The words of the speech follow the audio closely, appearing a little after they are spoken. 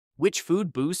Which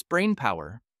food boosts brain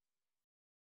power?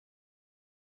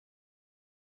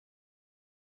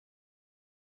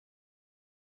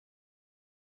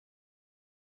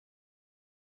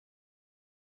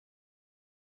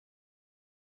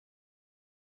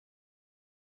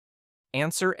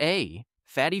 Answer A.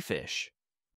 Fatty fish.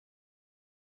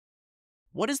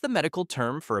 What is the medical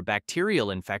term for a bacterial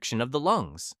infection of the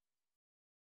lungs?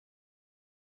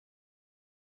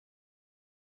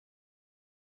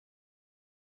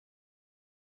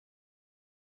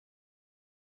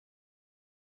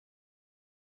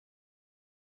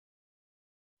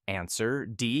 Answer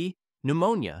D.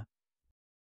 Pneumonia.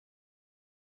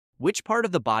 Which part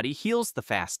of the body heals the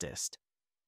fastest?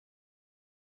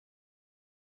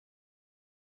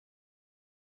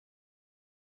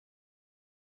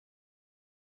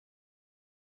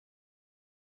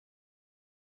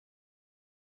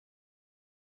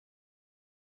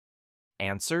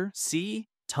 Answer C.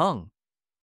 Tongue.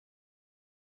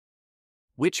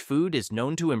 Which food is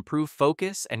known to improve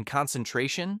focus and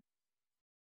concentration?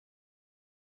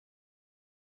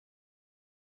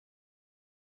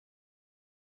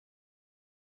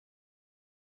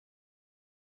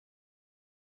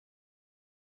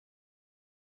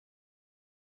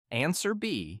 Answer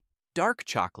B. Dark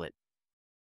chocolate.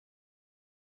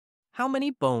 How many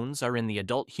bones are in the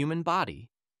adult human body?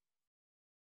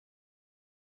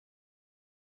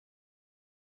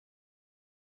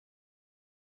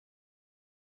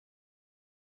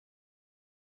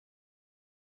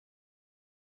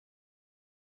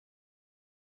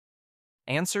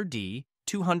 Answer D.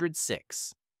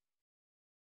 206.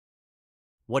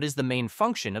 What is the main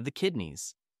function of the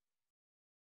kidneys?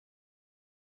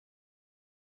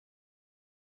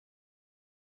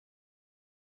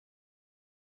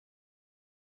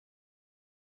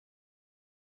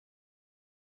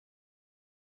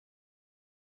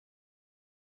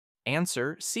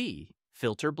 Answer C.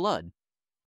 Filter blood.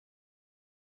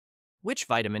 Which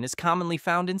vitamin is commonly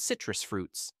found in citrus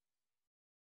fruits?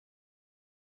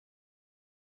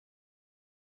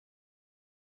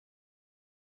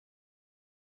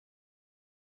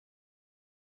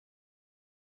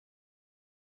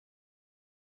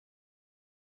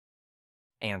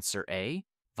 Answer A.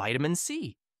 Vitamin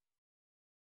C.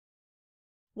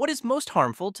 What is most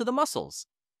harmful to the muscles?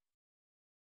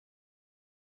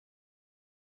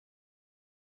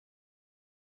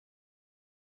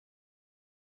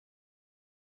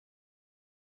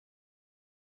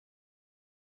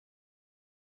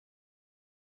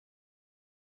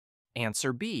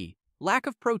 Answer B. Lack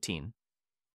of protein.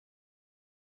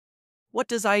 What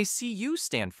does ICU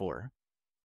stand for?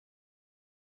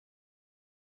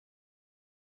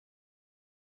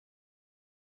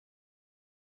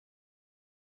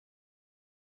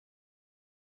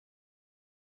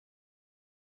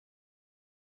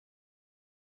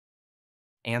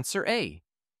 Answer A.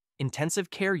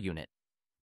 Intensive care unit.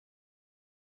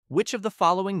 Which of the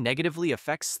following negatively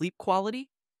affects sleep quality?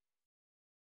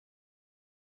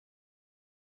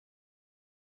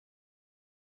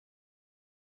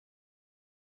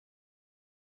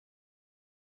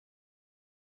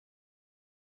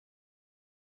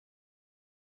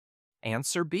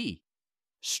 Answer B.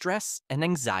 Stress and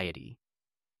anxiety.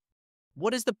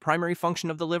 What is the primary function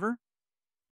of the liver?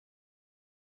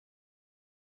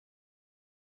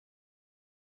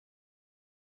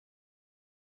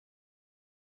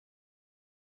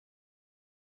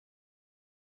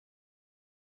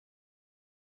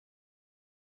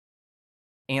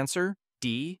 Answer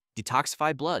D.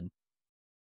 Detoxify blood.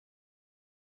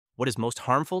 What is most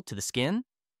harmful to the skin?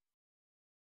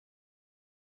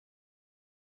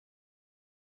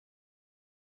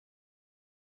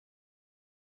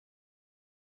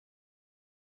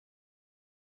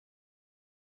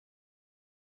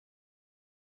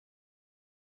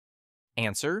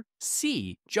 Answer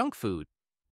C. Junk food.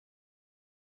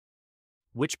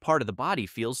 Which part of the body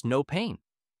feels no pain?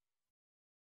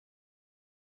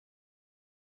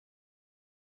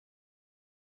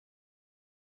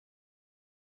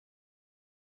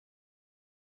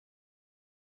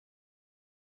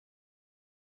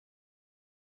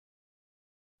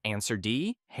 Answer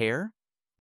D. Hair.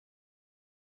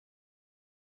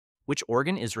 Which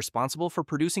organ is responsible for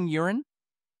producing urine?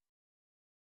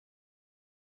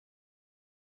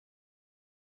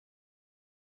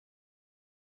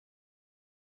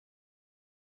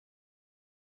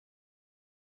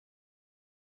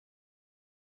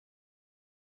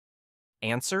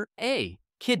 Answer A.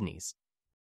 Kidneys.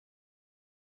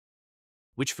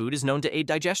 Which food is known to aid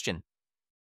digestion?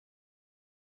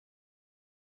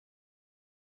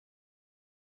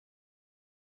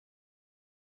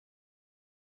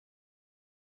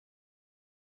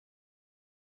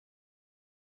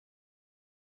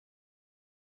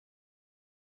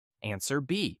 Answer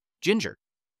B. Ginger.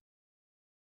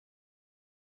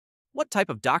 What type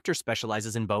of doctor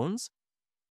specializes in bones?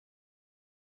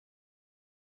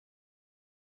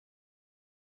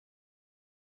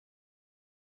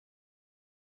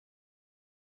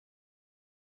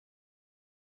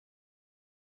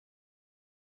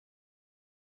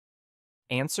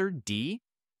 Answer D.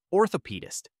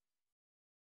 Orthopedist.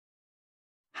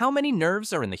 How many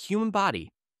nerves are in the human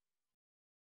body?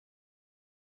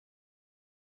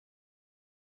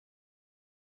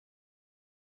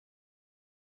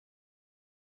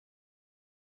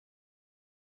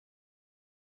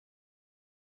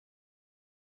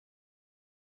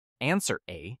 Answer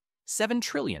A. 7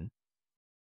 trillion.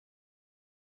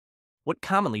 What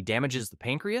commonly damages the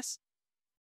pancreas?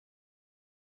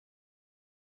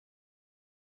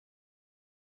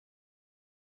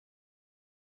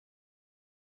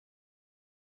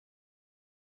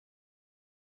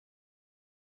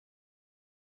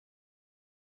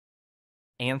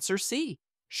 Answer C.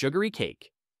 Sugary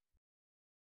cake.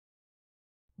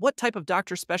 What type of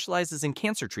doctor specializes in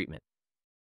cancer treatment?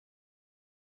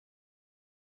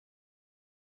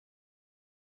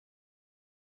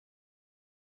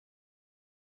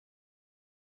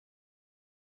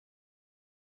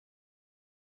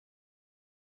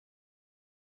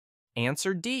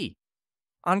 Answer D.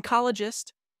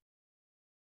 Oncologist.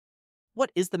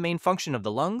 What is the main function of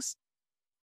the lungs?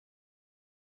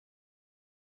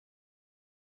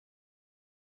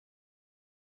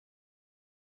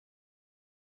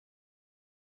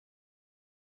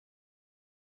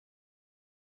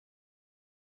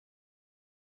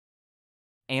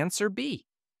 Answer B.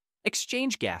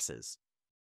 Exchange gases.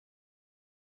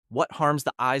 What harms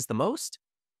the eyes the most?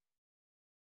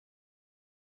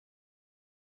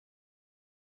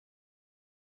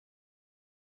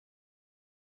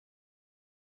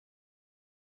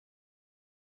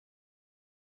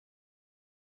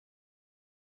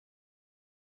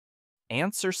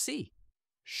 Answer C.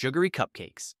 Sugary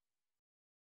cupcakes.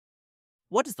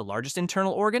 What is the largest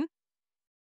internal organ?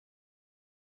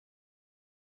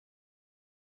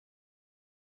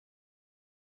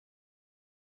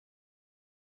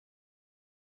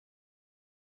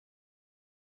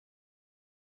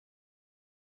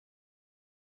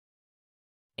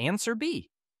 Answer B.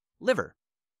 Liver.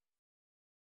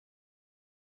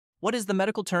 What is the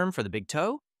medical term for the big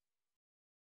toe?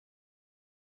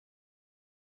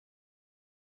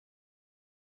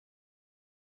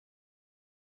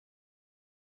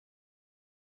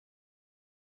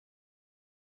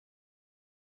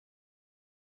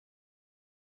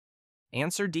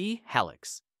 Answer D.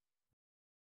 Hallux.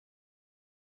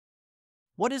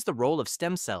 What is the role of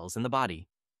stem cells in the body?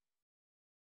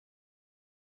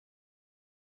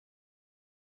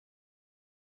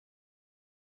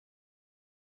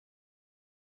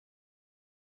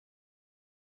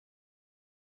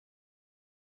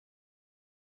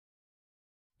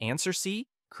 Answer C.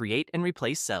 Create and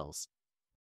replace cells.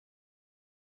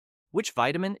 Which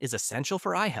vitamin is essential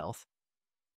for eye health?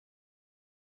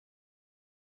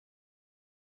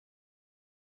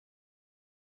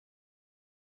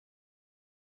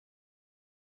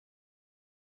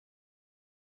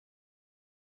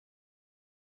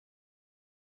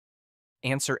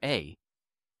 Answer A.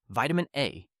 Vitamin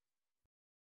A.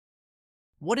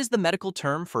 What is the medical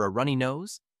term for a runny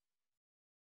nose?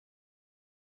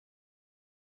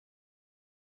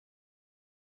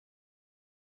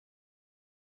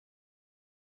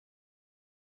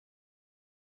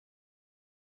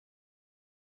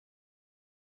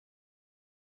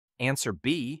 Answer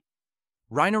B.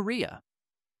 Rhinorrhea.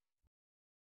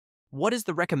 What is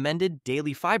the recommended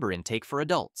daily fiber intake for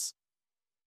adults?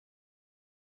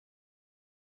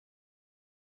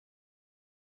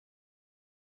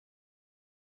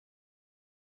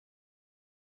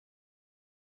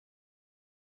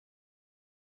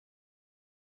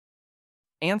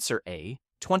 Answer A.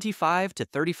 25 to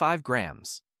 35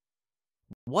 grams.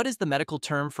 What is the medical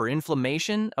term for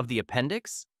inflammation of the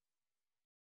appendix?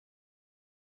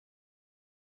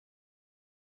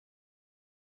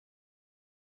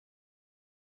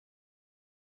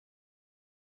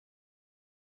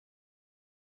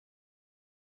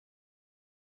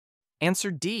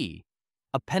 Answer D.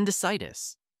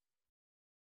 Appendicitis.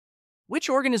 Which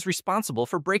organ is responsible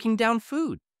for breaking down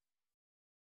food?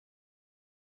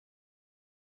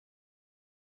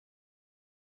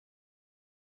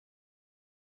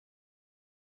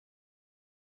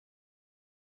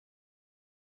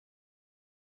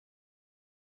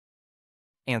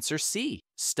 Answer C.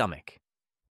 Stomach.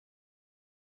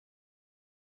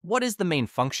 What is the main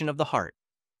function of the heart?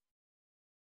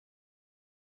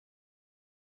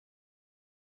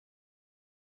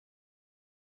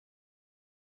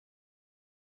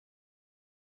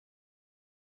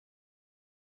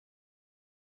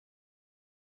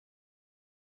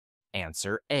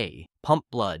 Answer A. Pump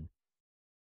blood.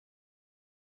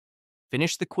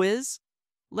 Finish the quiz?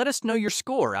 Let us know your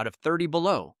score out of 30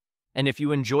 below. And if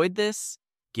you enjoyed this,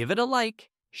 give it a like,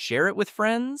 share it with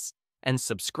friends, and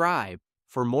subscribe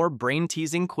for more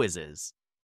brain-teasing quizzes.